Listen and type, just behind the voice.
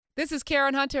This is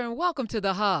Karen Hunter, and welcome to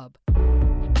The Hub.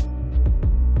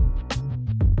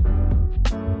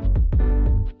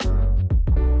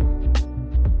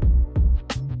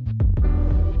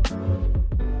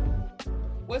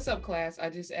 What's up, class? I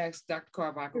just asked Dr.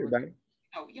 Carbacher. Everybody.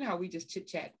 You know how we just chit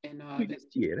chat and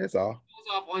Yeah, that's all.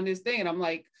 goes off on this thing, and I'm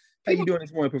like, How you doing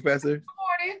this morning, Professor?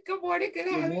 Good morning.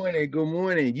 Good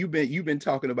morning. You've been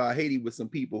talking about Haiti with some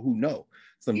people who know,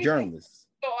 some journalists.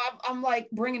 So I'm like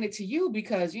bringing it to you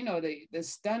because the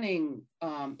stunning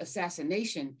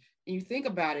assassination. And you think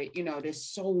about it, there's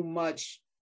so much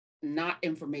not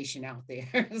information out there.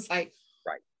 It's like,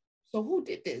 right. So who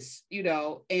did this?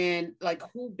 And like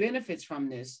who benefits from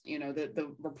this?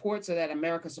 The reports are that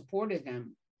America supported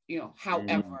him.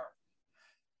 However.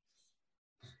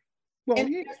 Well,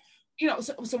 and, yeah.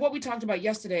 So what we talked about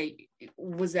yesterday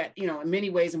was that, in many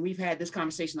ways, and we've had this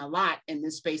conversation a lot in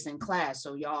this space in class.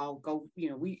 So y'all go,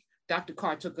 Dr.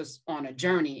 Carr took us on a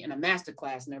journey in a master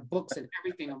class, and there are books and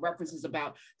everything and references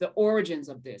about the origins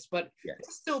of this, but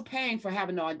it's still paying for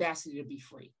having the audacity to be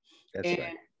free.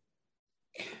 Right.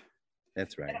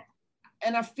 That's right.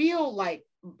 And I feel like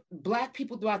Black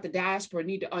people throughout the diaspora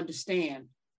need to understand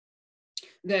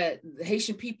that the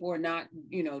Haitian people are not,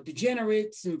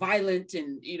 degenerates and violent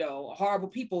and, horrible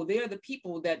people. They're the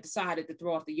people that decided to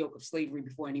throw off the yoke of slavery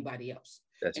before anybody else.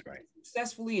 That's right.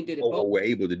 Successfully and did it. Or were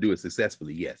able to do it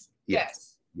successfully.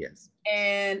 Yes.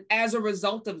 And as a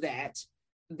result of that,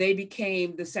 they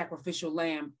became the sacrificial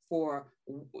lamb for,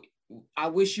 I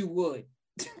wish you would.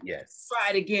 Yes.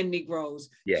 Try it again, Negroes.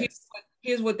 Yes.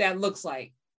 Here's what that looks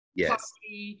like. Yes.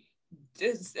 Poverty,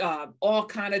 all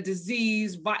kind of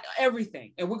disease,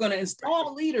 everything. And we're going to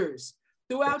install leaders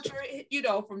throughout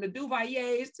your, from the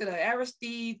Duvaliers to the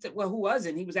Aristide, who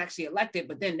wasn't, he was actually elected,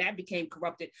 but then that became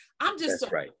corrupted. I'm just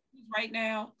right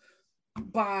now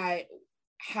by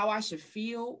how I should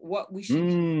feel, what we should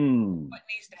do, what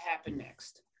needs to happen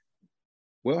next.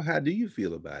 Well, how do you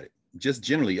feel about it? Just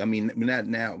generally, I mean, not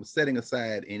now, setting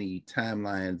aside any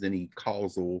timelines, any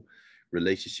causal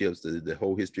relationships, the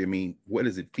whole history. I mean, what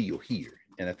does it feel here?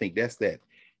 And I think that's that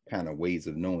kind of ways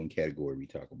of knowing category we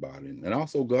talk about, and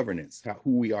also governance,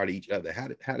 who we are to each other.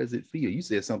 How does it feel? You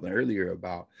said something earlier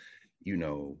about,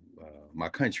 my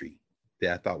country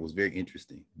that I thought was very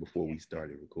interesting before we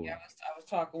started recording. Yeah, I was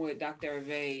talking with Dr.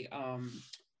 Hervé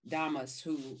Damas,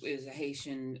 who is a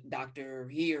Haitian doctor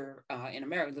here in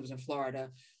America, lives in Florida.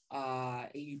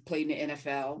 He played in the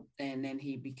NFL, and then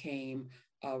he became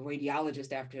a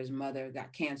radiologist after his mother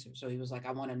got cancer. So he was like,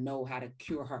 I want to know how to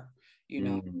cure her, I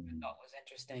thought it was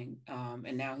interesting.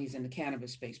 And now he's in the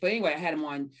cannabis space. But anyway, I had him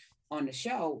on the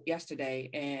show yesterday,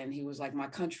 and he was like, my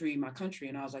country.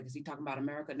 And I was like, is he talking about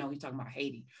America? No, he's talking about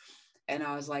Haiti. And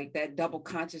I was like, that double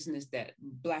consciousness that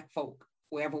Black folk,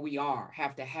 wherever we are,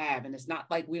 have to have. And it's not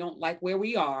like we don't like where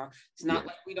we are. It's not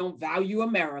like we don't value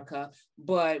America.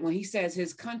 But when he says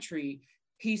his country,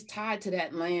 he's tied to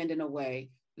that land in a way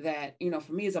that,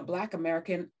 for me as a Black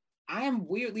American, I am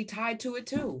weirdly tied to it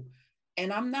too.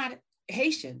 And I'm not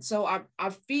Haitian. So I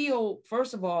feel,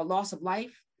 first of all, loss of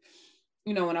life.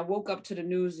 When I woke up to the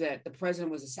news that the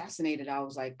president was assassinated, I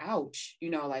was like, ouch,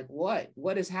 like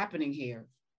what is happening here?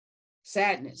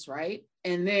 Sadness, right?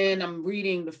 And then I'm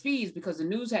reading the feeds because the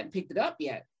news hadn't picked it up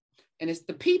yet. And it's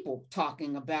the people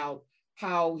talking about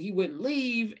how he wouldn't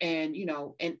leave and,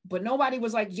 but nobody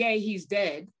was like, yay, he's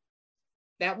dead.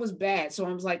 That was bad. So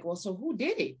I was like, well, so who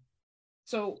did it?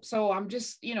 So I'm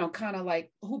just, kind of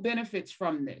like, who benefits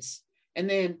from this? And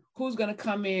then who's going to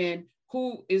come in?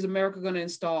 Who is America going to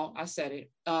install? I said it.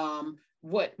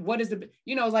 What is the,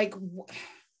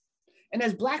 and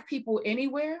as Black people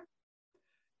anywhere,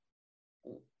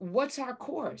 what's our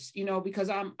course?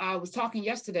 Because I was talking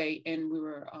yesterday, and we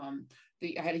were,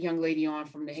 I had a young lady on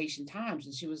from the Haitian Times,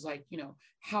 and she was like,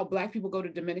 how Black people go to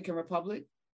Dominican Republic.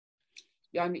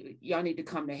 Y'all need to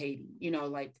come to Haiti.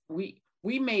 Like we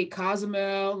made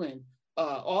Cozumel and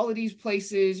all of these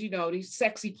places, these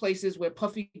sexy places where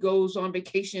Puffy goes on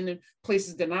vacation, and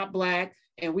places that are not Black.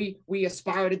 And we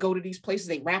aspire to go to these places.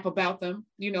 They rap about them,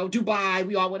 Dubai.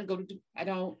 We all want to go to, I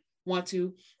don't want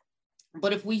to.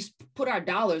 But if we put our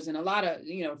dollars, and a lot of,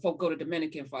 folk go to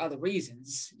Dominican for other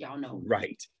reasons, y'all know.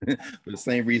 Right. For the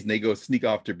same reason they go sneak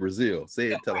off to Brazil.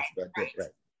 Tell us about that. Right.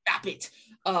 Stop it.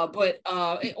 Or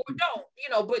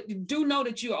don't, but do know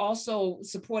that you're also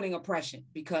supporting oppression,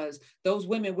 because those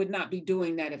women would not be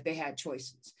doing that if they had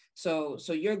choices.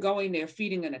 So you're going there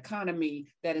feeding an economy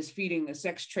that is feeding a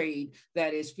sex trade,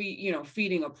 that is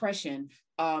feeding oppression,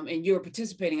 and you're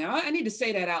participating. I need to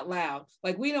say that out loud.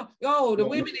 Like, we don't, the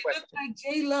women, they look like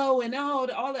J-Lo, and all.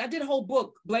 I did a whole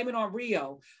book, Blame It on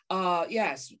Rio.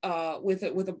 Yes, with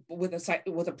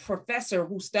a professor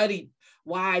who studied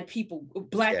why people,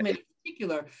 Black men in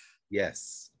particular,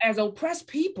 yes, as oppressed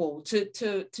people, to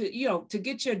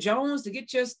get your Jones, to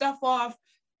get your stuff off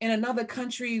in another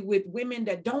country with women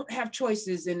that don't have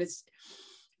choices, and it's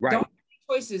right. don't have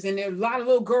choices, and there are a lot of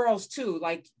little girls too,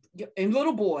 like, and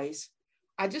little boys.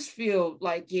 I just feel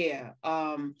like,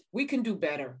 we can do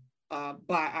better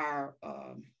by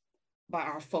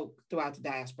our folk throughout the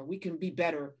diaspora. We can be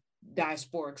better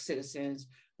diasporic citizens.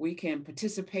 We can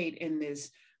participate in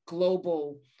this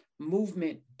global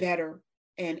movement better,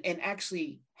 and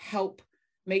actually help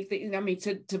make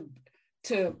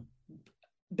to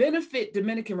benefit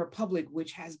Dominican Republic,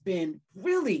 which has been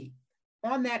really,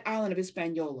 on that island of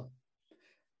Hispaniola,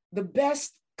 the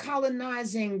best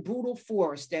colonizing brutal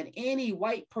force that any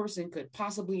white person could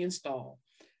possibly install.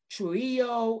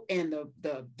 Trujillo and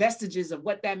the vestiges of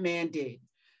what that man did.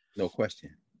 No question.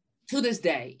 To this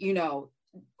day,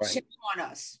 right. Shame on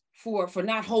us for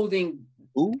not holding.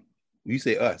 Who? You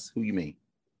say us, who you mean?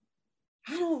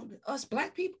 Us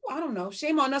Black people? I don't know.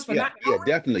 Shame on us for not knowing.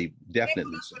 Yeah, definitely. Shame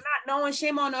on us for not knowing.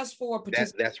 Shame on us for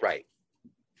participating. That's right.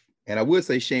 And I would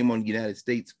say shame on the United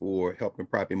States for helping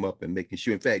prop him up and making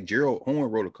sure. In fact, Gerald Horne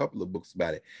wrote a couple of books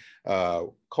about it.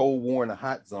 Cold War in the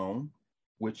Hot Zone,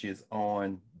 which is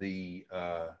on the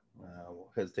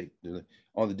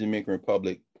on the Dominican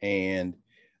Republic, and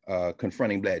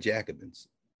Confronting Black Jacobins,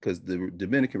 because the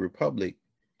Dominican Republic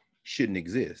shouldn't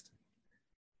exist.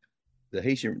 The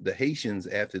Haitians,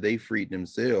 after they freed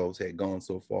themselves, had gone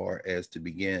so far as to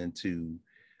begin to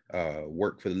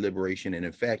work for the liberation, and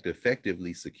in fact,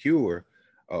 effectively secure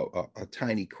a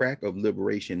tiny crack of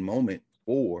liberation moment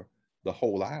for the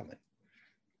whole island.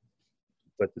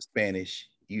 But the Spanish,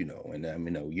 and I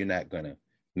mean, no, you're not gonna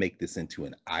make this into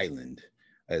an island,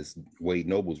 as Wade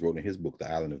Nobles wrote in his book, The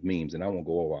Island of Memes. And I won't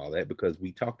go over all that because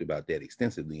we talked about that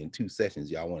extensively in 2 sessions.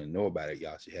 Y'all want to know about it,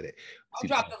 y'all should have it. I'll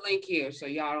drop the link here so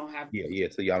y'all don't have to. Yeah,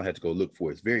 so y'all don't have to go look for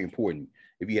it. It's very important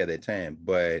if you have that time.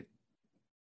 But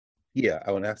yeah,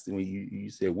 when you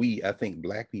said we, I think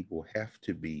Black people have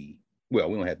to be, well,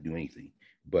 we don't have to do anything,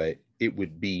 but it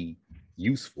would be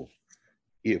useful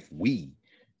if we,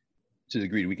 to the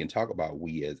degree that we can talk about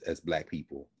we as Black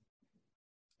people,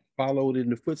 followed in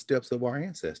the footsteps of our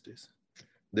ancestors.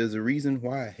 There's a reason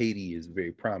why Haiti is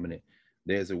very prominent.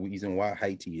 There's a reason why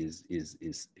Haiti is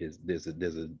there's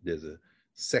a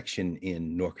section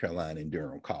in North Carolina in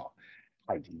Durham called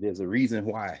Haiti. There's a reason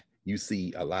why you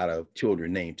see a lot of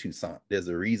children named Toussaint. There's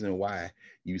a reason why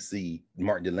you see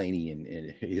Martin Delaney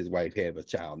and his wife have a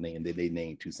child named that they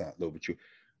named Toussaint Louverture.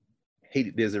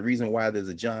 Haiti, there's a reason why there's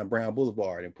a John Brown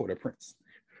Boulevard in Port-au-Prince.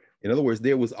 In other words,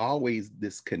 there was always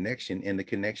this connection, and the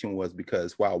connection was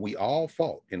because while we all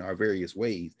fought in our various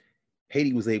ways,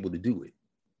 Haiti was able to do it.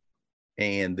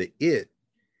 And it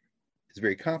is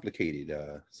very complicated.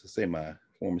 So say my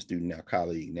former student, now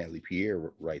colleague, Natalie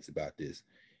Pierre, writes about this.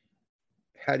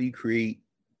 How do you create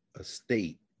a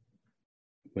state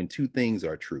when 2 things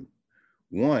are true?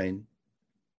 One,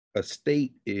 a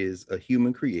state is a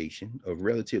human creation of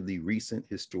relatively recent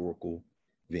historical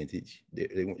vintage.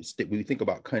 When we think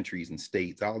about countries and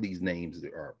states, all these names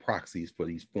are proxies for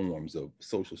these forms of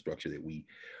social structure that we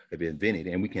have invented,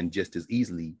 and we can just as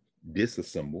easily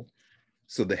disassemble.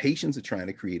 So the Haitians are trying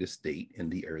to create a state in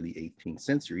the early 18th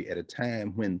century at a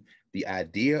time when the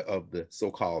idea of the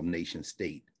so-called nation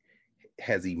state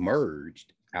has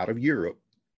emerged out of Europe.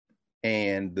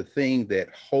 And the thing that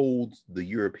holds the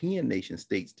European nation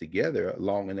states together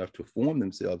long enough to form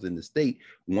themselves in the state,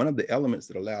 one of the elements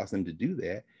that allows them to do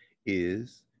that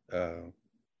is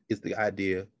the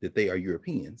idea that they are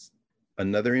Europeans.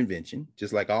 Another invention,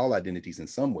 just like all identities in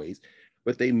some ways,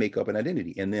 but they make up an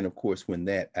identity. And then, of course, when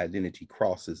that identity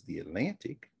crosses the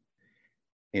Atlantic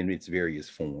in its various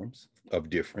forms of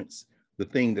difference, the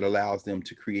thing that allows them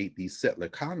to create these settler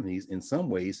colonies in some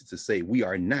ways is to say, we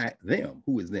are not them.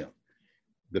 Who is them?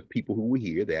 The people who were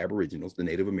here, the Aboriginals, the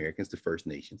Native Americans, the First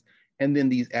Nations, and then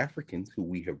these Africans who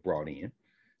we have brought in.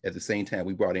 At the same time,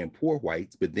 we brought in poor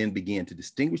whites, but then began to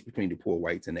distinguish between the poor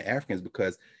whites and the Africans,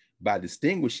 because by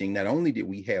distinguishing, not only did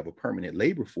we have a permanent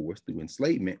labor force through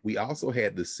enslavement, we also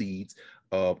had the seeds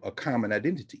of a common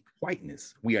identity,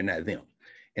 whiteness. We are not them.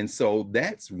 And so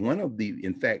that's one of the,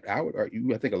 in fact, I would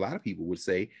argue, I think a lot of people would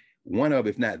say, one of,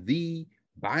 if not the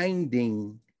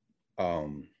binding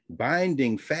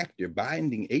factor,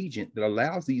 binding agent that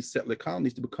allows these settler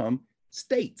colonies to become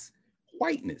states.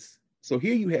 whiteness. So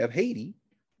here you have Haiti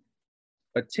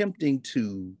attempting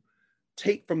to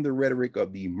take from the rhetoric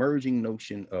of the emerging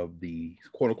notion of the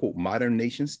quote unquote modern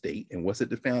nation state. And what's at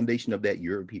the foundation of that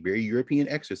very European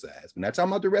exercise? We're not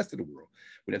talking about the rest of the world.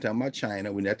 We're not talking about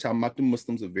China. We're not talking about the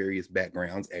Muslims of various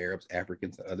backgrounds, Arabs,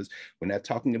 Africans, and others. We're not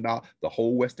talking about the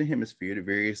whole Western Hemisphere, the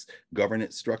various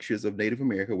governance structures of Native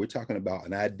America. We're talking about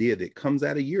an idea that comes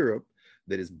out of Europe,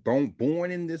 that is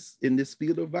born in this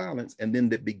field of violence, and then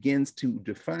that begins to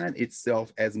define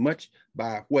itself as much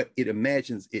by what it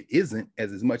imagines it isn't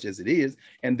as much as it is.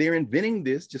 And they're inventing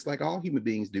this, just like all human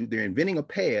beings do. They're inventing a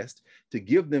past to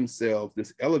give themselves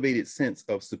this elevated sense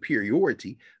of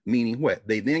superiority, meaning what?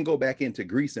 They then go back into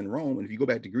Greece and Rome. And if you go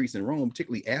back to Greece and Rome,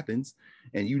 particularly Athens,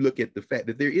 and you look at the fact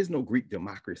that there is no Greek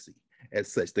democracy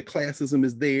as such. The classism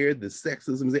is there, the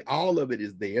sexism is there, all of it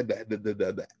is there,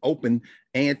 the open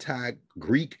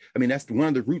anti-Greek. I mean, that's one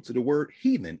of the roots of the word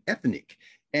heathen, ethnic,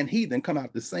 and heathen come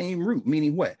out the same root,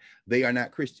 meaning what? They are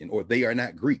not Christian or they are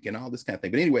not Greek and all this kind of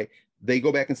thing. But anyway, they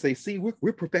go back and say, see,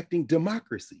 we're perfecting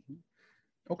democracy.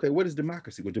 Okay, what is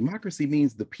democracy? Well, democracy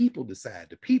means the people decide,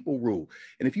 the people rule.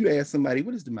 And if you ask somebody,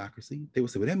 what is democracy? They will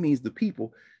say, well, that means the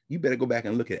people. You better go back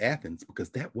and look at Athens, because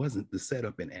that wasn't the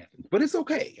setup in Athens. But it's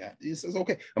okay. It's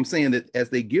okay. I'm saying that as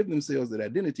they give themselves that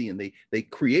identity and they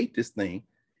create this thing,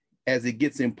 as it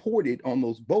gets imported on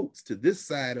those boats to this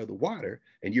side of the water,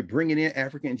 and you're bringing in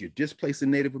Africans, you're displacing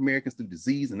Native Americans through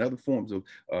disease and other forms of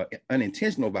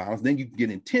unintentional violence, then you get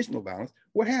intentional violence.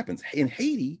 What happens? In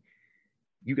Haiti,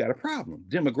 you got a problem.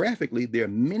 Demographically, there are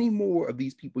many more of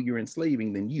these people you're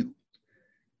enslaving than you.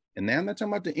 And now I'm not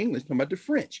talking about the English, I'm talking about the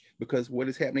French, because what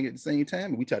is happening at the same time,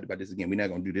 and we talked about this again, we're not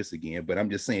going to do this again, but I'm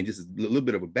just saying just a little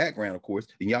bit of a background, of course,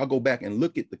 and y'all go back and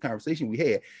look at the conversation we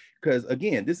had, because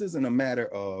again, this isn't a matter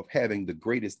of having the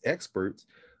greatest experts.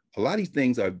 A lot of these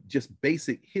things are just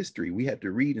basic history. We have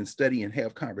to read and study and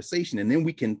have conversation, and then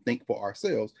we can think for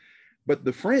ourselves. But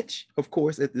the French, of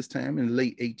course, at this time in the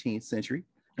late 18th century,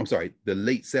 the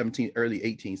late 17th, early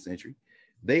 18th century,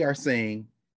 they are saying,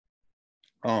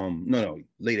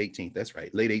 late 18th, that's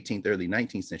right, late 18th, early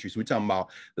 19th century. So we're talking about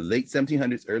the late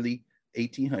 1700s, early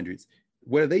 1800s.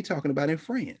 What are they talking about in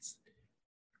France?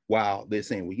 While they're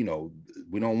saying, well,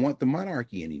 we don't want the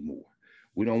monarchy anymore.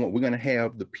 We're going to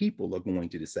have the people are going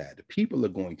to decide. The people are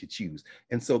going to choose.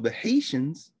 And so the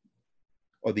Haitians,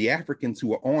 or the Africans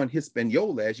who are on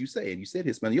Hispaniola, as you say, and you said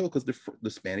Hispaniola because the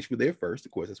Spanish were there first.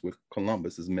 Of course, that's where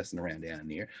Columbus is messing around down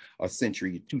there, a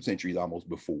century, 2 centuries almost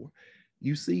before.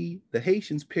 You see the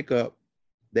Haitians pick up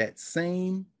that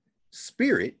same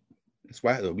spirit. That's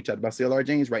why we talked about C.L.R.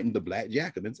 James writing the Black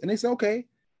Jacobins, and they say, okay,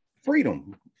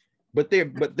 freedom. But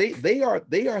they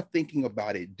are thinking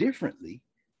about it differently,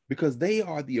 because they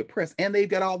are the oppressed, and they've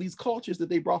got all these cultures that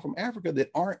they brought from Africa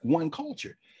that aren't one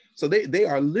culture. So they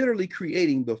are literally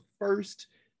creating the first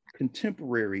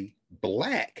contemporary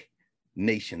Black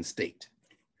nation state.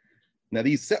 Now,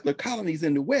 these settler colonies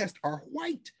in the West are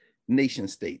white nation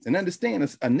states. And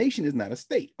understand, a nation is not a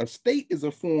state. A state is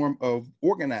a form of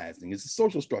organizing. It's a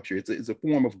social structure. It's a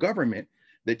form of government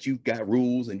that you've got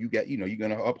rules and you got, you're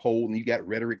going to uphold, and you got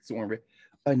rhetoric, so on.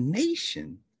 A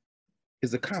nation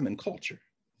is a common culture.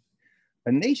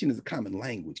 A nation is a common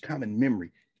language, common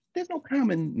memory. There's no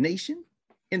common nation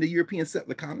in the European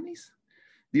settler colonies.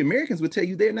 The Americans would tell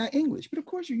you they're not English, but of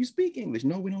course you speak English.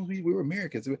 No, we don't. We're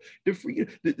Americans.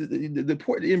 The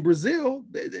port in Brazil,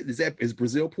 is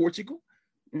Brazil Portugal?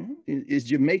 Mm-hmm. Is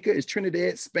Jamaica, is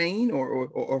Trinidad Spain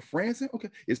or France? Okay,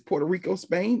 is Puerto Rico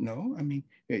Spain? No, I mean,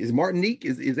 is Martinique,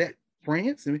 is that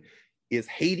France? I mean, is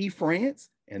Haiti France?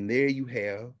 And there you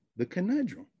have the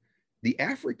conundrum. The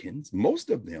Africans, most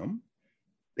of them,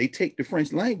 they take the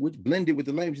French language, blend it with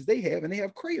the languages they have, and they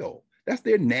have Creole. That's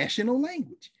their national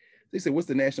language. They say, what's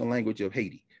the national language of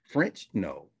Haiti? French?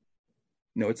 No,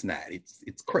 it's not.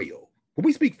 It's Creole. But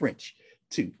we speak French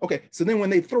too. Okay, so then when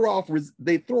they throw off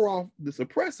the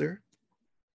suppressor,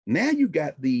 now you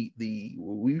got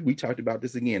we talked about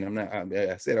this again.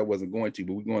 I said I wasn't going to,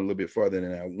 but we're going a little bit further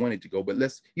than I wanted to go. But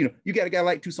you got a guy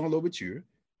like Toussaint Louverture,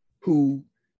 who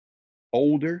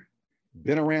older,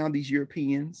 been around these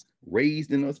Europeans,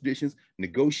 raised in those traditions,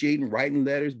 negotiating, writing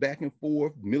letters back and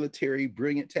forth, military,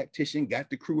 brilliant tactician, got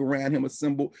the crew around him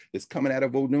assembled, that's coming out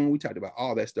of Vodun. We talked about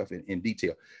all that stuff in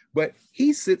detail. But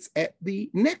he sits at the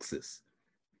nexus.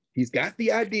 He's got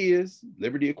the ideas,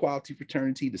 liberty, equality,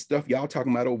 fraternity, the stuff y'all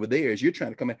talking about over there as you're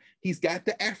trying to come in. He's got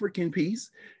the African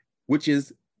piece, which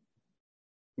is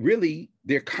really,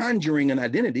 they're conjuring an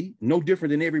identity, no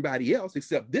different than everybody else,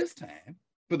 except this time,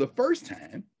 for the first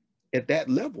time, at that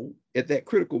level, at that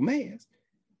critical mass,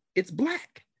 it's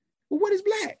Black. Well, what is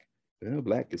Black? Well,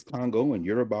 black is Congo and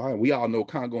Yoruba, and we all know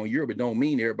Congo and Yoruba don't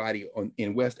mean everybody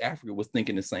in West Africa was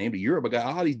thinking the same. The Yoruba got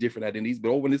all these different identities, but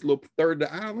over in this little third of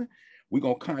the island, we're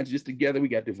gonna conjure this together. We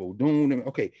got the Vodun, and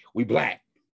okay, we black.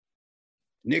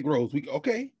 Negroes, we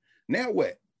okay. Now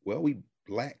what? Well, we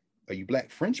black. Are you black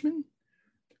Frenchmen?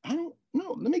 I don't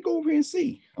know. Let me go over here and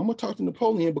see. I'm gonna talk to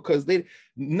Napoleon because they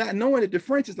not knowing that the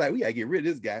French is like, we gotta get rid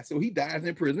of this guy. So he dies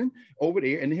in prison over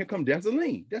there, and then here comes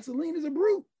Dessalines. Dessalines is a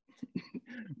brute.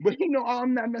 But you know,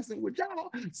 I'm not messing with y'all.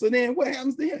 So then what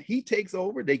happens to him? He takes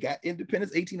over. They got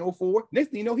independence 1804. Next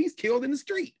thing you know, he's killed in the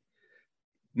street.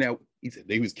 Now, he said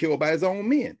he was killed by his own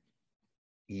men.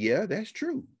 Yeah, that's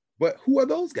true. But who are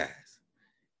those guys?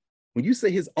 When you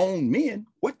say his own men,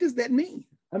 what does that mean?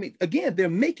 I mean, again, they're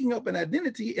making up an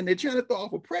identity and they're trying to throw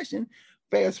off oppression.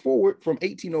 Fast forward from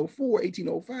 1804,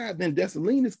 1805, then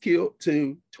Dessalines is killed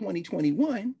to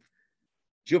 2021.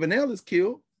 Jovenel is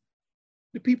killed.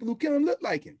 The people who kill him look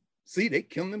like him. See, they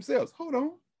killing themselves. Hold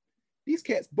on. These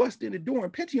cats bust in the door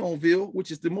in Pétionville,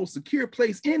 which is the most secure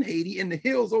place in Haiti, in the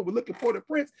hills overlooking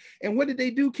Port-au-Prince. And what did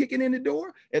they do kicking in the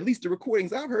door? At least the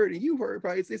recordings I've heard and you've heard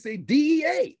probably, they say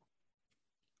DEA.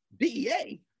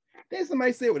 DEA. Then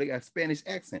somebody said, well, they got a Spanish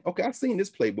accent. Okay, I've seen this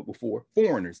playbook before.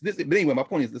 Foreigners. But anyway, my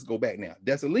point is, let's go back now.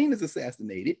 Dessalines is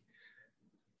assassinated.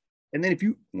 And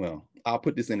then well, I'll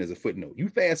put this in as a footnote. You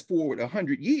fast forward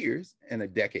 100 years and a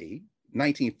decade,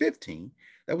 1915,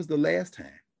 that was the last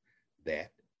time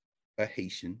that a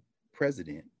Haitian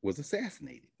president was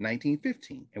assassinated,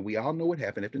 1915. And we all know what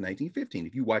happened after 1915.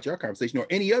 If you watch our conversation or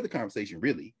any other conversation,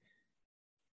 really,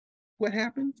 what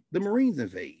happens? The Marines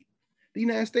invade. The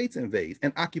United States invades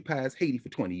and occupies Haiti for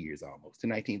 20 years almost to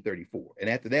 1934. And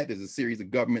after that, there's a series of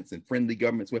governments and friendly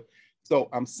governments. So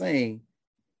I'm saying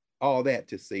all that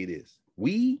to say this.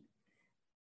 We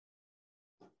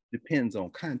depends on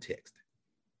context.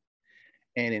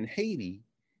 And in Haiti,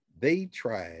 they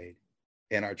tried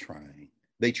and are trying.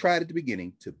 They tried at the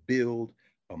beginning to build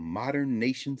a modern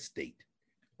nation state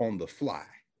on the fly,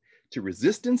 to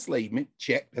resist enslavement,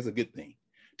 check, that's a good thing.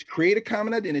 To create a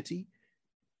common identity,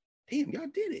 damn, y'all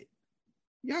did it.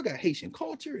 Y'all got Haitian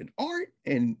culture and art,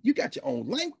 and you got your own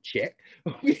language, check.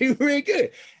 Very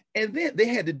good. And then they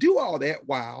had to do all that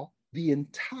while the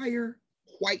entire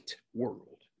white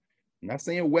world, I'm not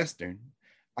saying Western,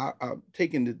 I'm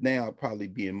taking it now probably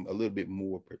being a little bit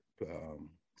more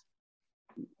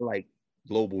like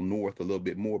global North a little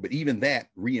bit more, but even that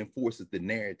reinforces the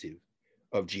narrative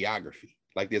of geography.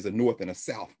 Like there's a North and a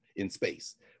South in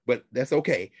space, but that's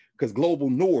okay because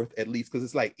global North, at least, because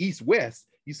it's like East West,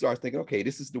 you start thinking, okay,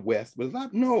 this is the West, but it's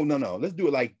not, no, let's do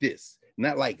it like this,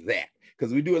 not like that.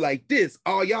 Because we do it like this,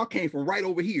 all y'all came from right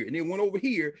over here and then went over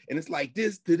here, and it's like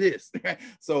this to this.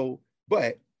 So,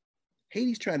 but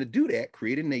Haiti's trying to do that,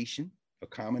 create a nation, a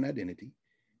common identity,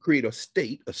 create a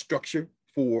state, a structure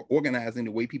for organizing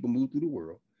the way people move through the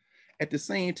world. At the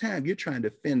same time, you're trying to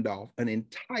fend off an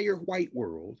entire white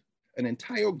world, an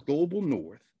entire global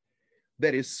North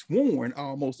that is sworn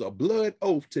almost a blood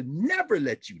oath to never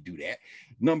let you do that.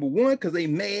 Number one, because they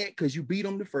mad because you beat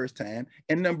them the first time.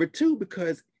 And number two,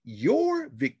 because your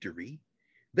victory,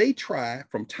 they try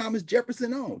from Thomas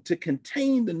Jefferson on to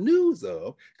contain the news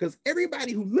of, because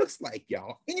everybody who looks like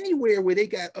y'all, anywhere where they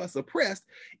got us oppressed,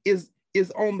 is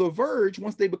on the verge,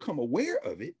 once they become aware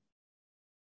of it,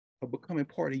 of becoming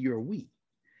part of your we.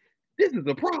 This is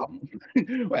a problem.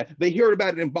 They heard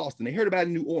about it in Boston. They heard about it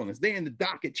in New Orleans. They're in the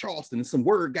dock at Charleston and some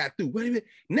word got through. Wait a minute.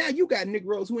 Now you got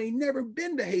Negroes who ain't never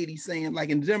been to Haiti saying, like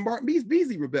in the Martin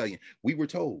Beasley Rebellion, we were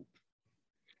told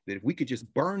that if we could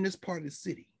just burn this part of the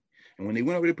city, and when they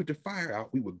went over to put the fire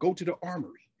out, we would go to the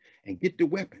armory and get the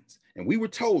weapons. And we were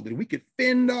told that if we could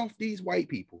fend off these white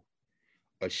people,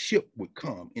 a ship would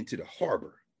come into the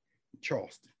harbor in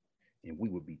Charleston, and we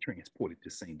would be transported to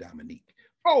St. Dominique.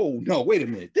 Oh, no, wait a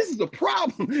minute. This is a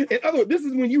problem. This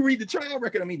is when you read the trial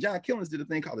record. I mean, John Killens did a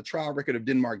thing called the trial record of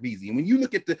Denmark Vesey. And when you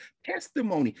look at the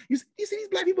testimony, you see these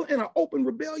Black people in an open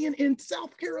rebellion in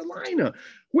South Carolina,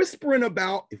 whispering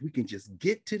about, if we can just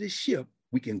get to the ship,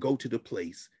 we can go to the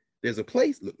place. There's a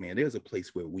place, look, man, there's a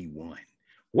place where we won.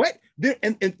 What?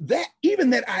 And that, even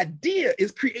that idea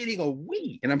is creating a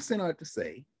we. And I'm saying all that to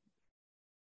say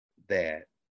that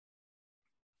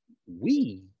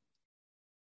we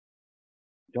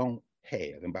don't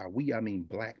have, and by we, I mean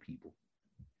Black people,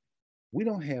 we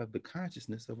don't have the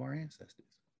consciousness of our ancestors,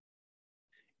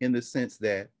 in the sense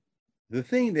that the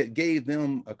thing that gave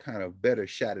them a kind of better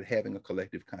shot at having a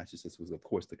collective consciousness was, of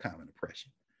course, the common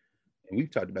oppression. And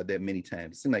we've talked about that many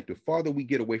times. It seems like the farther we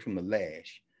get away from the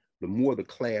lash, the more the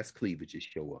class cleavages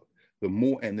show up, the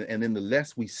more, and then the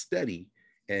less we study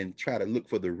and try to look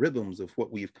for the rhythms of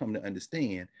what we've come to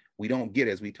understand, we don't get,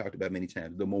 as we talked about many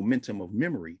times, the momentum of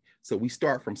memory. So we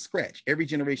start from scratch. Every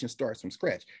generation starts from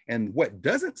scratch. And what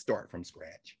doesn't start from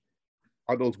scratch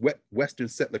are those Western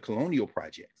settler colonial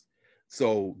projects.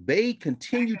 So they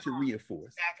continue to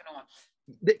reinforce.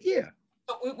 Yeah.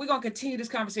 So we're going to continue this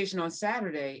conversation on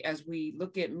Saturday as we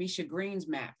look at Misha Green's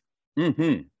map.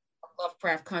 Mm-hmm.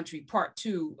 Lovecraft Country Part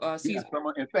 2.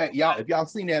 In fact, y'all, if y'all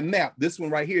seen that map, this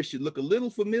one right here should look a little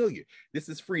familiar. This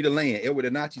is Free the Land, Edward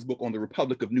Anachi's book on the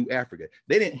Republic of New Africa.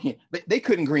 They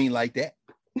couldn't green light that.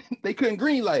 They couldn't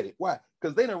green light it. Why?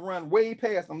 Because they done run way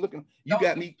past. I'm looking. You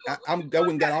got me. I went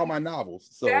and got all my novels.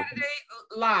 So Saturday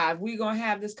live, we're gonna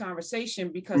have this conversation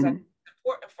because I think it's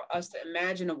important for us to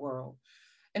imagine a world,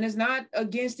 and it's not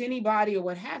against anybody or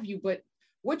what have you. But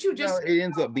what you just it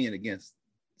ends up being against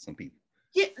some people.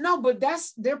 Yeah, no, but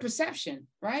that's their perception,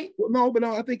 right? Well,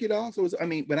 no, I think it also is. I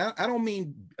mean, but I don't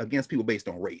mean against people based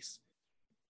on race.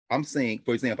 I'm saying,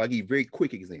 for example, I'll give you a very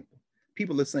quick example.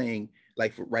 People are saying,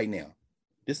 like, for right now,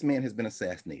 this man has been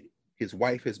assassinated. His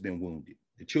wife has been wounded.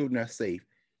 The children are safe.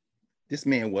 This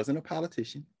man wasn't a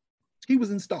politician. He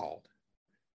was installed.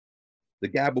 The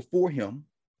guy before him.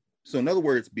 So in other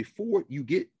words, before you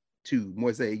get to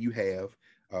Moise, you have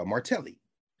Martelli,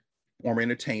 former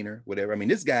entertainer, whatever. I mean,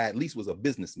 this guy at least was a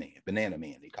businessman, banana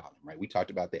man, they call him, right? We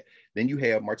talked about that. Then you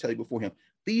have Martelli before him.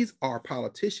 These are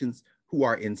politicians who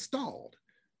are installed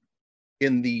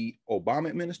in the Obama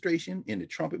administration, in the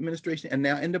Trump administration, and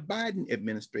now in the Biden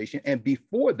administration. And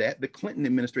before that, the Clinton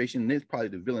administration, and it's probably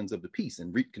the villains of the piece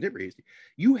in contemporary history.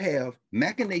 You have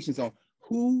machinations on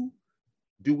who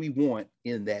do we want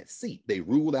in that seat. They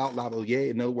ruled out Lavalier.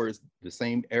 In other words, the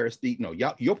same Aristide. No,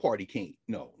 your party can't.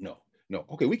 No.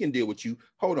 Okay, we can deal with you.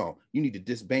 Hold on. You need to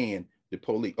disband the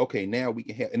police. Okay, now we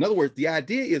can have. In other words, the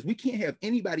idea is we can't have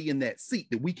anybody in that seat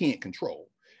that we can't control.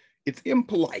 It's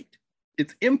impolite.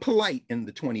 It's impolite in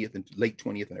the 20th and late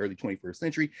 20th and early 21st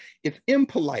century. It's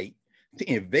impolite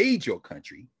to invade your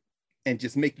country and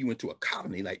just make you into a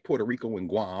colony like Puerto Rico and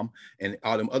Guam and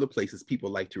all them other places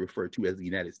people like to refer to as the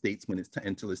United States when it's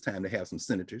until it's time to have some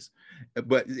senators.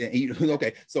 But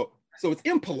okay, so it's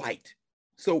impolite.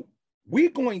 So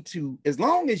we're going to, as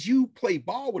long as you play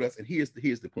ball with us, and here's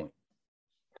the point.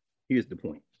 Here's the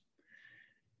point.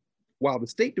 While the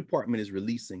State Department is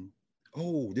releasing,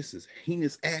 oh, this is a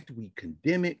heinous act, we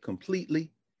condemn it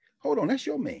completely. Hold on, that's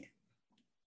your man.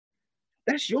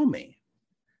 That's your man.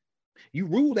 You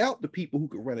ruled out the people who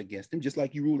could run against him, just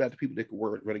like you ruled out the people that could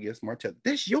run against Martelli.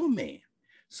 That's your man.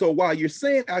 So while you're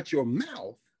saying out your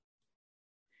mouth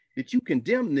that you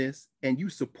condemn this and you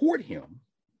support him,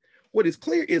 what is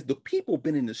clear is the people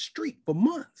been in the street for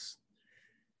months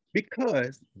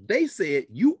because they said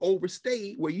you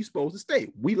overstayed where you're supposed to stay.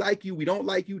 We like you, we don't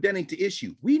like you, that ain't the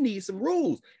issue. We need some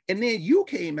rules. And then you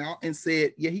came out and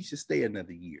said, yeah, he should stay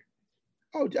another year.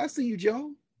 Oh, I see you,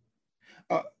 Joe.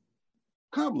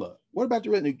 Kamala, what about the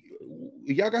resident?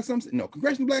 Y'all got something? No,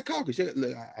 Congressional Black Caucus.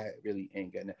 Look, I really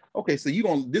ain't got that. Okay, so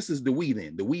this is the we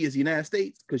then. The we is the United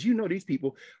States, because you know these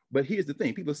people. But here's the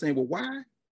thing. People are saying, well, why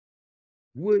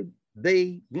would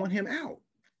they want him out?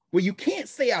 Well, you can't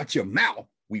say out your mouth,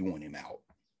 we want him out.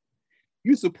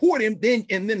 You support him,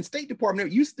 and then the State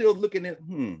Department, you still looking at,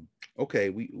 okay,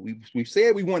 we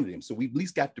said we wanted him, so we at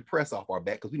least got the press off our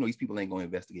back because we know these people ain't going to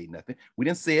investigate nothing. We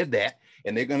didn't say that,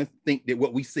 and they're going to think that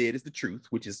what we said is the truth,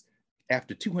 which is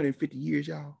after 250 years,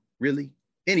 y'all, really?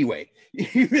 Anyway,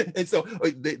 and so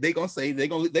they're going to say, they're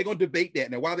going to debate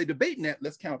that. Now, while they're debating that,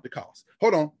 let's count the cost.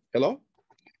 Hold on. Hello?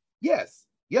 Yes,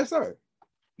 sir.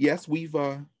 Yes, we've,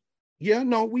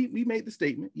 we made the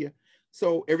statement. Yeah.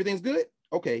 So everything's good?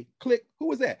 Okay, click. Who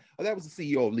was that? Oh, that was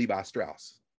the CEO of Levi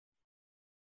Strauss.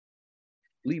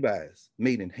 Levi's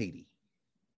made in Haiti.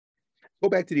 Go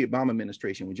back to the Obama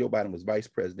administration when Joe Biden was vice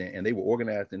president, and they were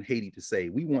organized in Haiti to say,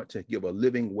 we want to give a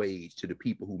living wage to the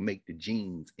people who make the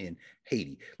jeans in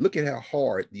Haiti. Look at how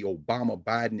hard the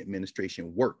Obama-Biden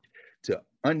administration worked to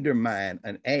undermine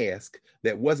an ask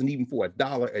that wasn't even for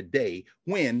 $1 a day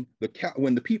when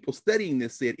the people studying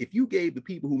this said, if you gave the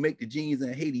people who make the jeans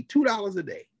in Haiti $2 a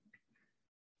day,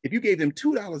 if you gave them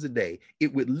 $2 a day,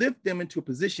 it would lift them into a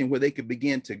position where they could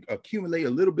begin to accumulate a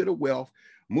little bit of wealth,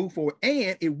 move forward,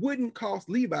 and it wouldn't cost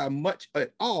Levi much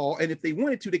at all. And if they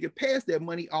wanted to, they could pass that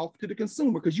money off to the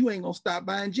consumer because you ain't gonna stop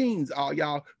buying jeans, all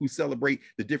y'all who celebrate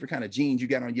the different kind of jeans you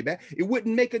got on your back. It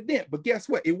wouldn't make a dent, but guess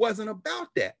what? It wasn't about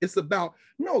that. It's about,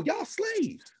 no, y'all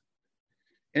slaves.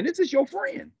 And this is your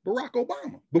friend, Barack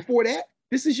Obama. Before that,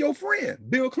 this is your friend,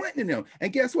 Bill Clinton and them.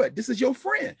 And guess what? This is your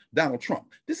friend, Donald Trump.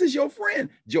 This is your friend,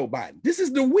 Joe Biden. This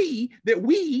is the we that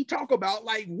we talk about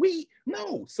like we.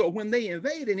 No. So when they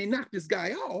invade and they knock this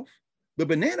guy off, the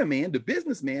banana man, the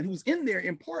businessman who's in there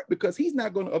in part because he's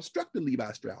not going to obstruct the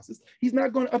Levi Strausses. He's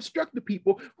not going to obstruct the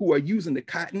people who are using the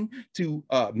cotton to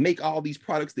make all these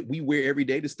products that we wear every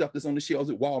day, the stuff that's on the shelves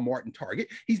at Walmart and Target.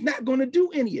 He's not going to do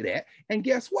any of that. And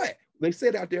guess what? They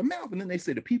said out their mouth, and then they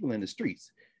say the people in the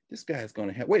streets, this guy's going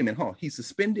to have, wait a minute, he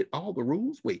suspended all the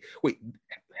rules? Wait,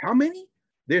 how many?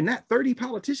 There are not 30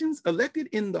 politicians elected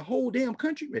in the whole damn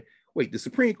country? Wait, the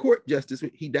Supreme Court justice,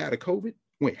 he died of COVID?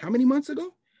 Wait, how many months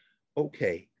ago?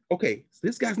 Okay, so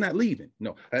this guy's not leaving.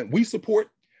 No, we support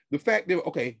the fact that,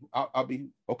 okay, I'll be,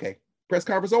 okay, press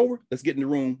conference over, let's get in the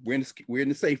room. We're in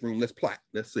the safe room, let's plot,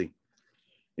 let's see.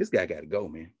 This guy got to go,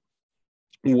 man.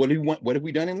 What have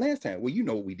we done in last time? Well, you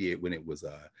know what we did when it was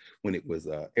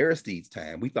Aristide's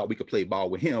time. We thought we could play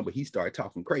ball with him, but he started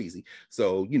talking crazy.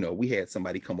 So, you know, we had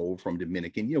somebody come over from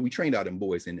Dominican. You know, we trained all them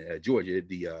boys in Georgia.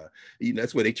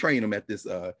 That's where they train them at this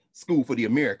school for the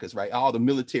Americas, right? All the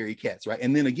military cats, right?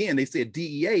 And then again, they said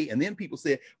DEA, and then people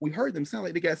said, we heard them sound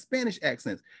like they got Spanish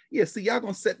accents. Yeah, see, y'all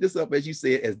gonna set this up, as you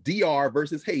said, as DR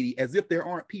versus Haiti, as if there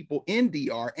aren't people in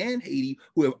DR and Haiti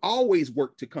who have always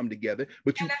worked to come together,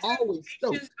 but you always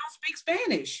don't speak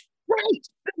Spanish. Right,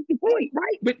 that's the point,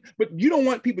 right? But you don't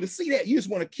want people to see that. You just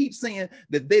want to keep saying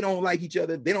that they don't like each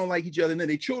other, and then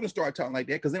their children start talking like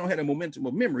that because they don't have the momentum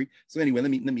of memory. So anyway, let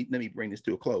me bring this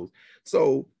to a close.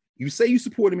 So you say you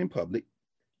support him in public,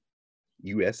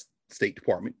 U.S. State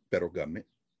Department, federal government.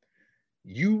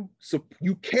 You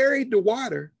carried the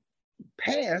water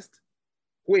past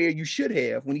where you should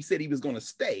have when he said he was going to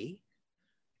stay.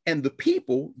 And the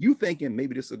people, you thinking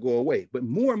maybe this will go away, but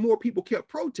more and more people kept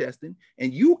protesting,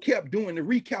 and you kept doing the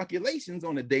recalculations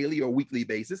on a daily or weekly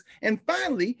basis. And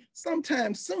finally,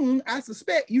 sometime soon, I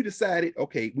suspect you decided,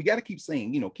 okay, we got to keep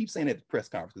saying at the press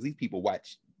conference, because these people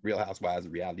watch Real Housewives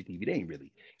and reality TV. They ain't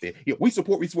really, we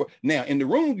support. Now, in the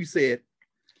room, you said,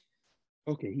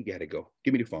 okay, he got to go.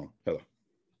 Give me the phone. Hello.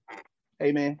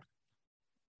 Hey, man.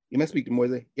 You must speak to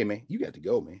Moise. Hey, man, you got to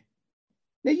go, man.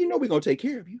 Now, you know we're going to take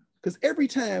care of you. Because every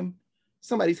time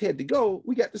somebody's had to go,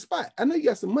 we got the spot. I know you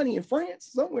got some money in France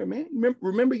somewhere, man.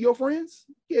 Remember your friends?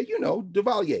 Yeah, you know,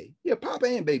 Duvalier. Yeah, Papa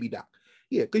and Baby Doc.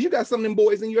 Yeah, because you got some of them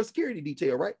boys in your security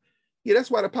detail, right? Yeah, that's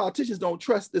why the politicians don't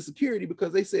trust the security,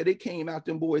 because they said they came out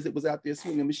them boys that was out there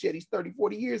swinging machetes 30,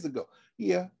 40 years ago.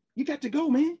 Yeah, you got to go,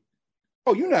 man.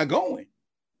 Oh, you're not going.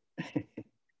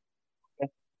 All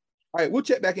right, we'll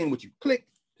check back in with you. Click.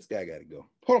 This guy got to go.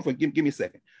 Hold on, give me a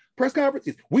second. Press conference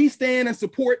is we stand and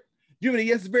support.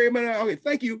 Yes, very much. Okay,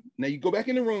 thank you. Now you go back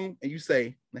in the room and you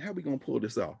say, now how are we gonna pull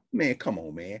this off? Man, come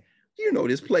on, man. You know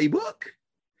this playbook.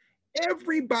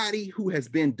 Everybody who has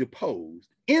been deposed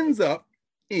ends up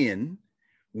in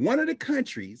one of the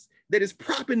countries that is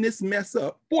propping this mess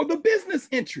up for the business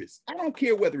interests. I don't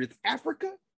care whether it's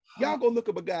Africa. Y'all go look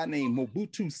up a guy named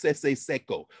Mobutu Sese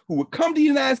Seko, who would come to the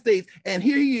United States, and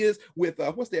here he is with,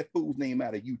 what's that fool's name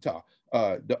out of Utah?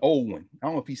 The old one. I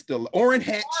don't know if he's still, Orrin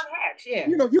Hatch. Yeah.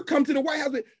 You know, you come to the White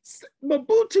House,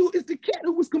 Mobutu is the cat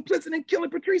who was complicit in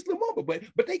killing Patrice Lumumba,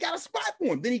 but they got a spot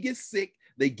for him. Then he gets sick.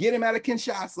 They get him out of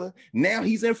Kinshasa. Now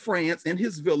he's in France in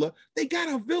his villa. They got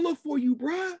a villa for you,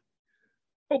 bruh.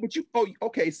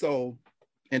 Okay, so,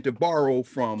 and to borrow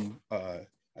from,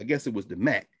 I guess it was the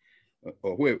Mac,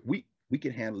 or where we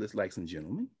can handle this like some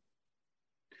gentlemen.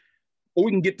 Or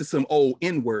we can get to some old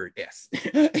N-word S.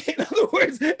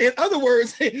 in other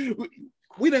words,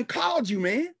 we done called you,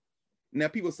 man. Now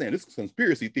people are saying this is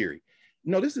conspiracy theory.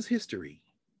 No, this is history.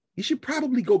 You should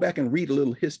probably go back and read a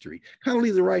little history.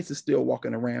 Condoleezza Rice is still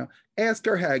walking around. Ask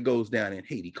her how it goes down in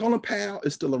Haiti. Colin Powell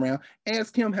is still around.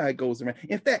 Ask him how it goes around.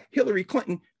 In fact, Hillary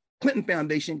Clinton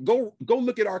Foundation, go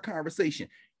look at our conversation.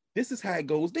 This is how it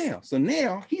goes down. So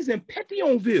now he's in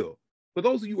Pétionville. For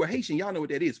those of you who are Haitian, y'all know what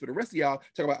that is. For the rest of y'all,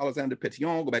 talk about Alexander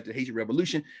Pétion, go back to the Haitian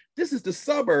Revolution. This is the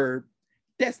suburb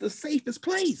that's the safest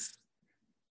place.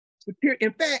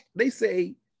 In fact, they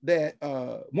say that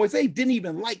Moise didn't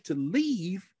even like to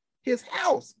leave his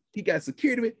house. He got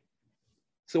security.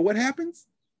 So what happens?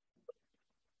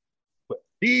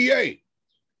 DEA.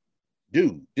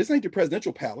 Dude, this ain't the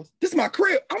presidential palace. This is my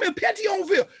crib. I'm in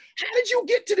Pétionville. How did you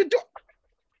get to the door?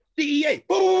 DEA.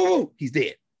 Boom. He's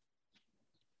dead.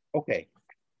 Okay.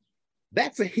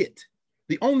 That's a hit.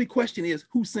 The only question is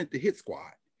who sent the hit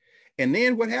squad? And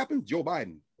then what happens? Joe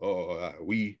Biden. Oh,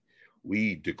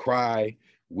 we decry,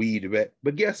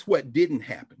 but guess what didn't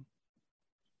happen?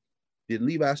 Did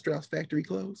Levi Strauss factory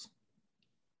close?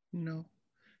 No.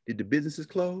 Did the businesses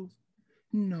close?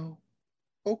 No.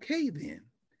 Okay, then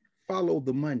follow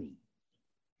the money.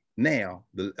 Now,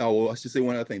 I should say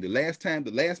one other thing. The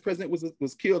last president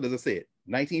was killed, as I said,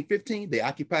 1915. They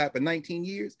occupied for 19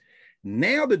 years.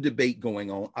 Now the debate going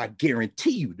on, I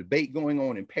guarantee you, debate going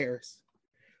on in Paris,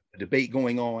 the debate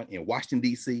going on in Washington,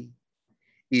 D.C.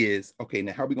 is, okay,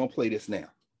 now how are we going to play this now?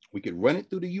 We could run it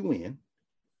through the UN,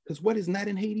 because what is not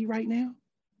in Haiti right now?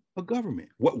 A government.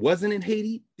 What wasn't in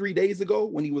Haiti 3 days ago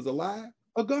when he was alive?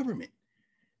 A government.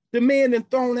 The man then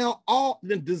thrown out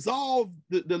then dissolved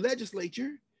the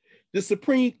legislature. The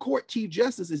Supreme Court Chief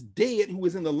Justice is dead, who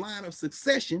was in the line of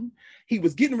succession. He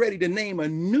was getting ready to name a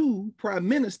new prime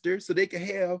minister so they could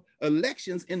have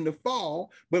elections in the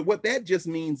fall. But what that just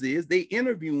means is they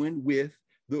interviewing with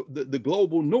the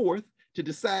global north to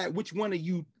decide which one of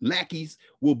you lackeys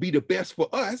will be the best for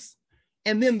us.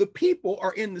 And then the people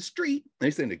are in the street.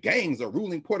 They're saying the gangs are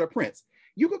ruling Port-au-Prince.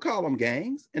 You could call them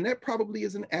gangs, and that probably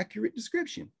is an accurate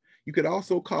description. You could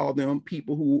also call them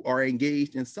people who are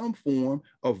engaged in some form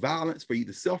of violence for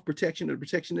either self-protection or the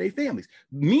protection of their families.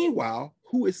 Meanwhile,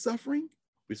 who is suffering?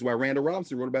 Which is why Randall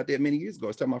Robinson wrote about that many years ago. I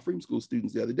was talking about freedom school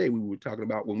students the other day. We were talking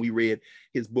about when we read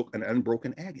his book, An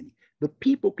Unbroken Agony. The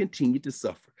people continue to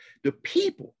suffer. The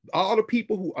people, all the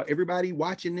people who are, everybody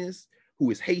watching this, who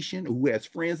is Haitian, who has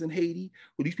friends in Haiti,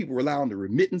 who these people rely on the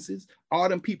remittances, all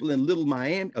them people in little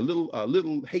Miami,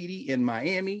 little Haiti in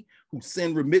Miami, who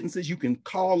send remittances. You can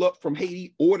call up from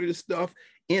Haiti, order the stuff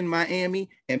in Miami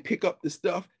and pick up the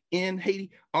stuff in Haiti.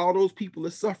 All those people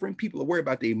are suffering. People are worried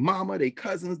about their mama, their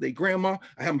cousins, their grandma.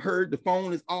 I haven't heard, the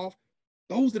phone is off.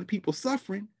 Those are the people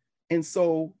suffering. And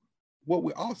so what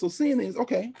we're also seeing is,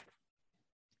 okay,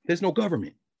 there's no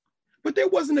government, but there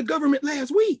wasn't a government last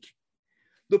week.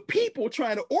 The people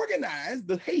trying to organize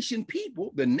the Haitian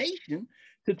people, the nation,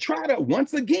 to try to,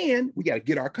 once again, we got to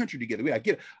get our country together. We got to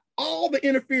get all the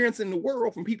interference in the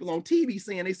world from people on TV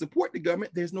saying they support the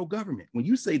government. There's no government. When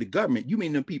you say the government, you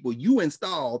mean the people you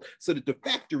installed so that the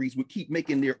factories would keep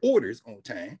making their orders on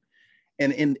time.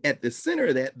 And at the center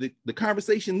of that, the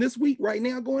conversation this week right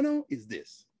now going on is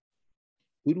this.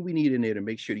 Who do we need in there to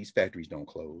make sure these factories don't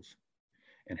close?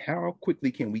 And how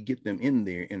quickly can we get them in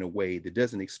there in a way that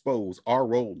doesn't expose our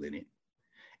role in it?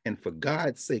 And for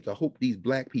God's sake, I hope these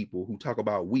Black people who talk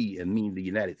about we and mean the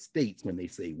United States when they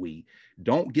say we,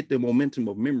 don't get the momentum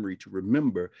of memory to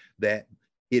remember that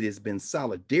it has been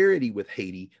solidarity with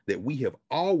Haiti that we have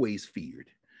always feared.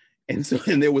 And so,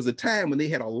 and there was a time when they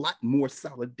had a lot more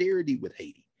solidarity with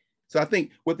Haiti. So I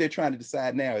think what they're trying to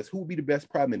decide now is who will be the best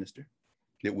prime minister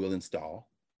that we'll install.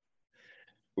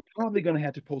 We're probably going to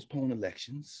have to postpone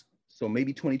elections. So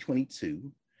maybe 2022.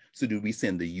 So do we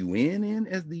send the UN in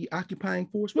as the occupying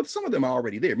force? Well, some of them are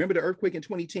already there. Remember the earthquake in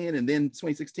 2010 and then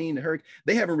 2016, the hurricane?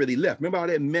 They haven't really left. Remember all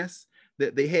that mess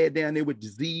that they had down there with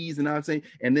disease and all that saying?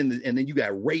 And then you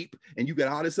got rape and you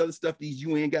got all this other stuff these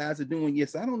UN guys are doing.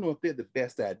 Yes, I don't know if they're the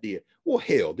best idea. Well,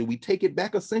 hell, do we take it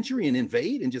back a century and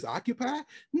invade and just occupy?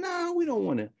 No, we don't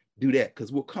want to do that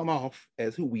because we'll come off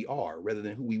as who we are rather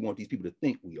than who we want these people to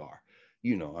think we are.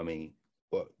 You know, I mean,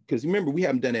 because remember, we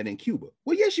haven't done that in Cuba.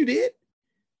 Well, yes, you did.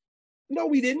 No,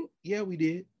 we didn't. Yeah, we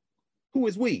did. Who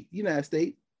is we? United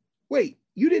States. Wait,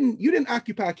 you didn't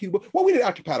occupy Cuba. Well, we didn't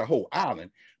occupy the whole island,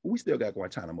 but we still got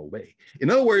Guantanamo Bay. In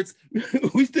other words,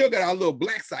 we still got our little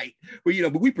black site, but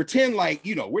but we pretend like,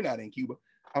 we're not in Cuba.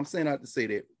 I'm saying out to say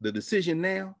that the decision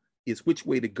now is which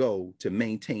way to go to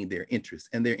maintain their interests,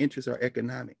 and their interests are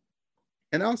economic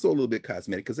and also a little bit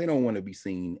cosmetic because they don't want to be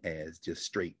seen as just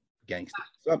straight gangsters.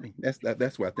 So I mean,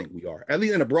 that's where I think we are, at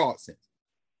least in a broad sense.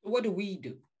 What do we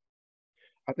do?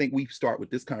 I think we start with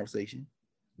this conversation.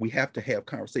 We have to have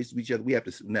conversations with each other. We have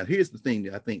to. Now, here's the thing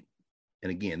that I think,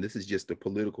 and again, this is just a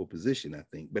political position, I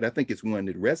think, but I think it's one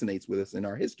that resonates with us in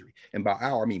our history. And by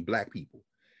our, I mean Black people.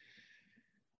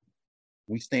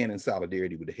 We stand in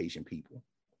solidarity with the Haitian people.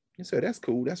 And so that's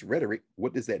cool. That's rhetoric.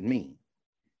 What does that mean?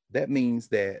 That means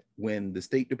that when the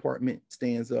State Department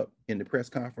stands up in the press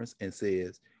conference and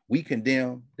says, we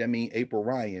condemn, that means April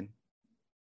Ryan.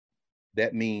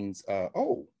 That means,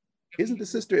 isn't the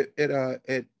sister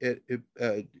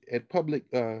at public,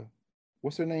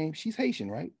 what's her name? She's Haitian,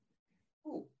 right?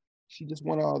 Who? She just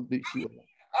won all the,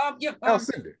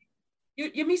 Alcindor.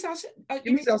 Yamiche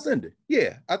Alcindor.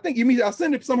 Yeah, I think Yamiche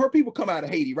Alcindor, some of her people come out of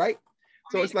Haiti, right?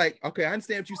 So it's like, okay, I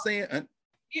understand what you're saying.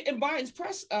 In Biden's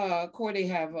press corps, they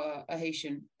have a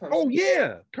Haitian person. Oh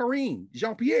yeah, Karine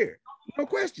Jean-Pierre, no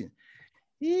question.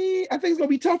 I think it's gonna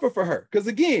be tougher for her because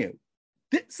again,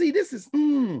 this is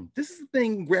the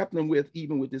thing grappling with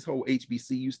even with this whole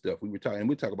HBCU stuff we were talking.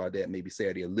 We'll talk about that maybe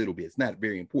Saturday a little bit. It's not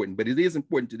very important, but it is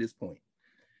important to this point.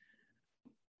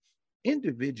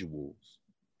 Individuals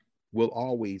will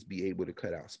always be able to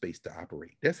cut out space to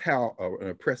operate. That's how an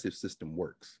oppressive system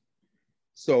works.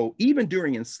 So even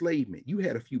during enslavement, you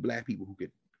had a few Black people who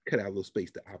could cut out a little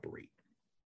space to operate.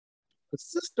 A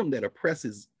system that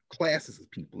oppresses classes of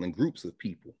people and groups of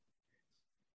people,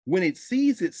 when it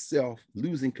sees itself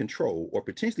losing control or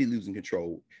potentially losing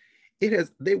control,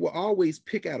 they will always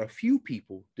pick out a few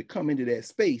people to come into that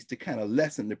space to kind of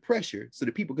lessen the pressure so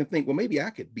that people can think, well, maybe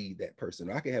I could be that person,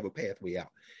 or I could have a pathway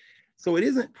out. So it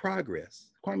isn't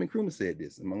progress. Kwame Nkrumah said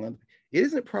this, among other, it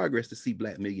isn't progress to see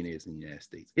Black millionaires in the United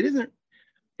States. It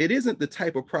isn't the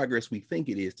type of progress we think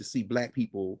it is to see Black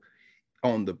people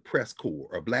on the press corps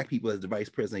or Black people as the vice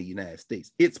president of the United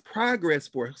States. It's progress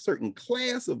for a certain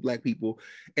class of Black people.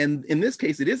 And in this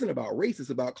case, it isn't about race, it's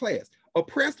about class.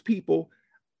 Oppressed people,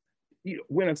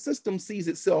 when a system sees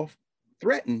itself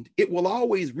threatened, it will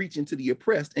always reach into the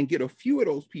oppressed and get a few of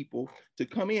those people to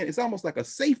come in. It's almost like a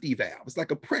safety valve. It's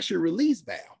like a pressure release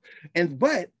valve.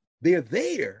 But they're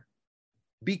there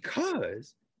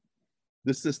because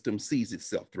the system sees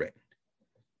itself threatened.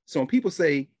 So when people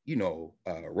say,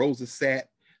 Rosa sat,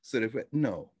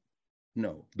 no.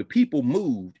 The people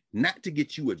moved not to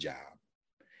get you a job.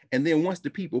 And then once the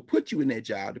people put you in that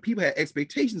job, the people had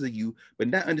expectations of you, but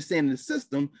not understanding the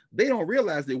system, they don't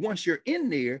realize that once you're in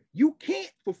there, you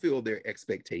can't fulfill their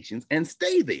expectations and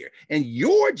stay there. And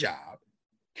your job,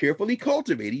 carefully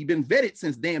cultivated, you've been vetted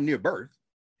since damn near birth,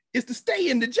 is to stay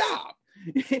in the job.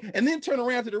 And then turn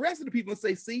around to the rest of the people and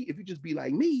say, see, if you just be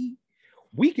like me,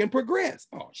 we can progress.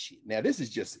 Oh, shit. Now, this is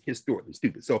just historically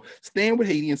stupid. So stand with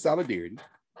Haiti in solidarity.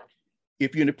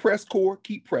 If you're in the press corps,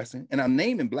 keep pressing. And I'm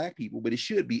naming Black people, but it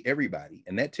should be everybody.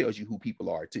 And that tells you who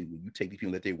people are too, when you take the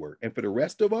people that they work. And for the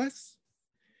rest of us,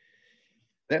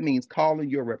 that means calling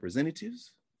your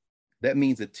representatives. That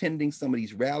means attending some of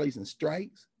these rallies and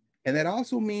strikes. And that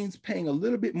also means paying a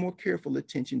little bit more careful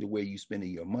attention to where you're spending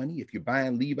your money. If you're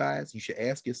buying Levi's, you should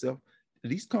ask yourself, do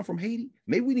these come from Haiti?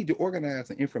 Maybe we need to organize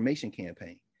an information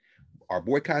campaign. Are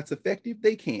boycotts effective?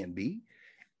 They can be.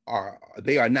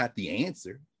 They are not the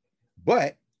answer.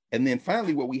 But, and then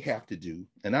finally, what we have to do,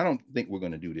 and I don't think we're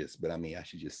going to do this, but I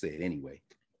should just say it anyway.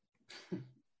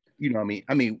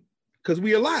 Because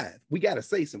we're alive. We got to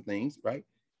say some things, right?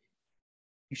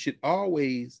 You should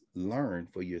always learn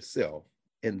for yourself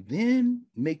and then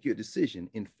make your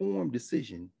decision, informed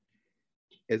decision.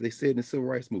 As they said in the Civil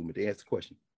Rights Movement, they asked the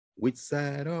question, which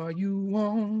side are you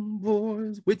on,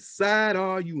 boys? Which side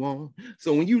are you on?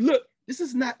 So when you look, this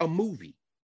is not a movie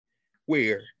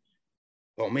where,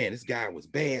 oh man, this guy was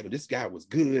bad or this guy was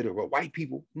good or white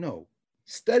people. No,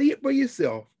 study it for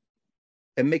yourself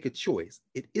and make a choice.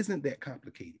 It isn't that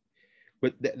complicated,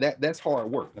 but that's hard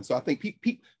work. And so I think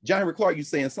John Rick Clark, you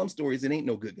say in some stories, it ain't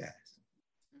no good guys.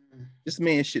 This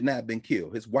man should not have been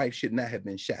killed. His wife should not have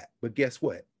been shot. But guess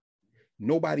what?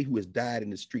 Nobody who has died in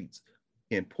the streets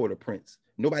in Port-au-Prince,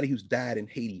 nobody who's died in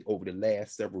Haiti over the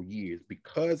last several years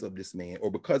because of this man or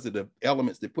because of the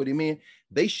elements that put him in,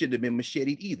 they shouldn't have been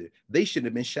macheted either. They shouldn't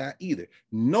have been shot either.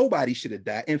 Nobody should have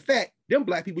died. In fact, them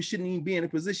Black people shouldn't even be in a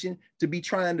position to be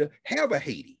trying to have a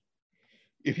Haiti.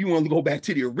 If you want to go back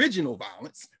to the original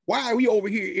violence, why are we over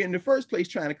here in the first place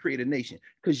trying to create a nation?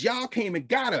 Because y'all came and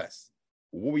got us.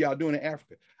 What were y'all doing in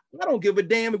Africa? I don't give a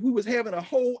damn if we was having a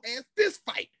whole ass fist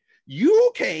fight.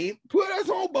 You came, put us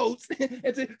on boats,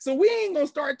 so we ain't gonna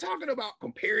start talking about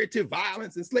comparative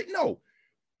violence and slave. No,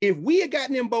 if we had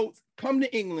gotten in boats, come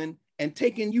to England and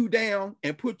taken you down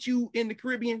and put you in the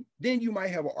Caribbean, then you might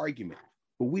have an argument.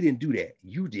 But we didn't do that.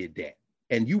 You did that,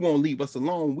 and you won't leave us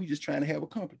alone. We just trying to have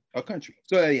a country.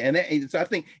 So I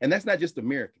think, and that's not just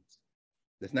Americans.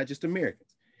 That's not just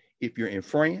Americans. If you're in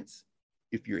France,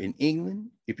 if you're in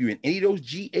England, if you're in any of those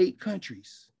G8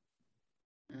 countries,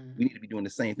 we need to be doing the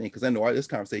same thing, because I know this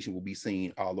conversation will be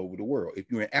seen all over the world. If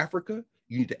you're in Africa,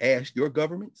 you need to ask your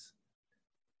governments.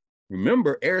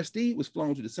 Remember, Aristide was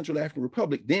flown to the Central African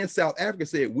Republic. Then South Africa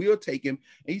said, we'll take him.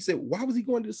 And he said, why was he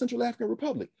going to the Central African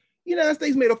Republic? The United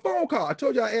States made a phone call. I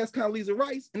told you I asked Condoleezza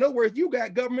Rice. In other words, you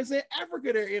got governments in Africa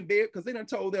that are in bed because they done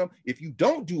told them, if you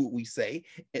don't do what we say,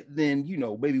 then,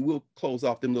 maybe we'll close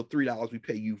off them little $3 we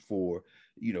pay you for,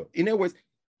 In other words,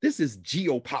 this is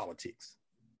geopolitics.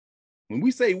 When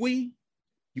we say we,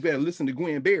 you better listen to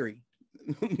Gwen Berry.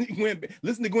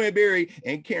 Listen to Gwen Berry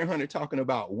and Karen Hunter talking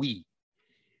about we.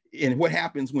 And what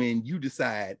happens when you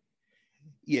decide,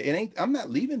 I'm not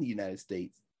leaving the United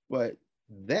States, but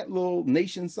that little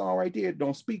nation song right there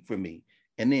don't speak for me.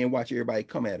 And then watch everybody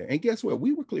come at her. And guess what?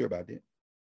 We were clear about that.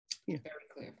 Yeah. Very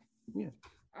clear. Yeah.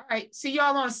 All right. See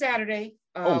y'all on Saturday.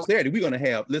 Saturday, we're going to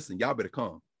have, listen, y'all better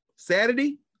come.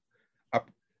 Saturday,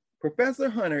 Professor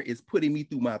Hunter is putting me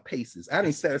through my paces. I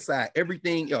didn't set aside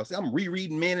everything else. I'm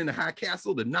rereading Man in the High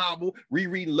Castle, the novel,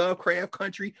 rereading Lovecraft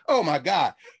Country. Oh my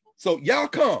God. So y'all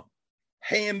come.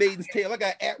 Handmaid's Tale. I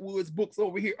got Atwood's books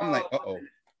over here. I'm like, uh-oh.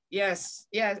 Yes.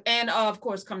 And of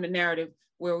course, come to Narrative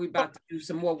where we about to do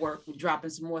some more work. We're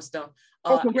dropping some more stuff.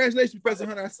 Congratulations, Professor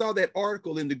Hunter. I saw that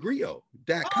article in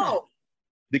thegrio.com. Oh,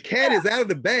 the cat is out of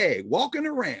the bag, walking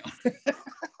around.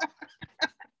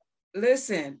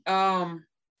 Listen,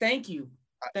 thank you.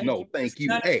 Thank you.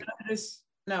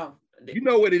 No. You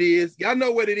know what it is. Y'all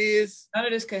know what it is. None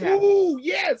of this could happen. Ooh,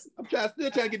 yes. I'm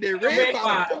still trying to get that red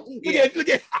bottle. Look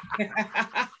at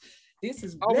This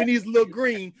is all we need is a little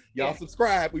green. Y'all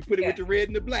subscribe. We put it with the red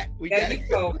and the black. There you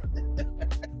go.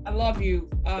 I love you.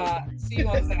 See you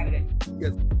on Saturday.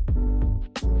 Yes.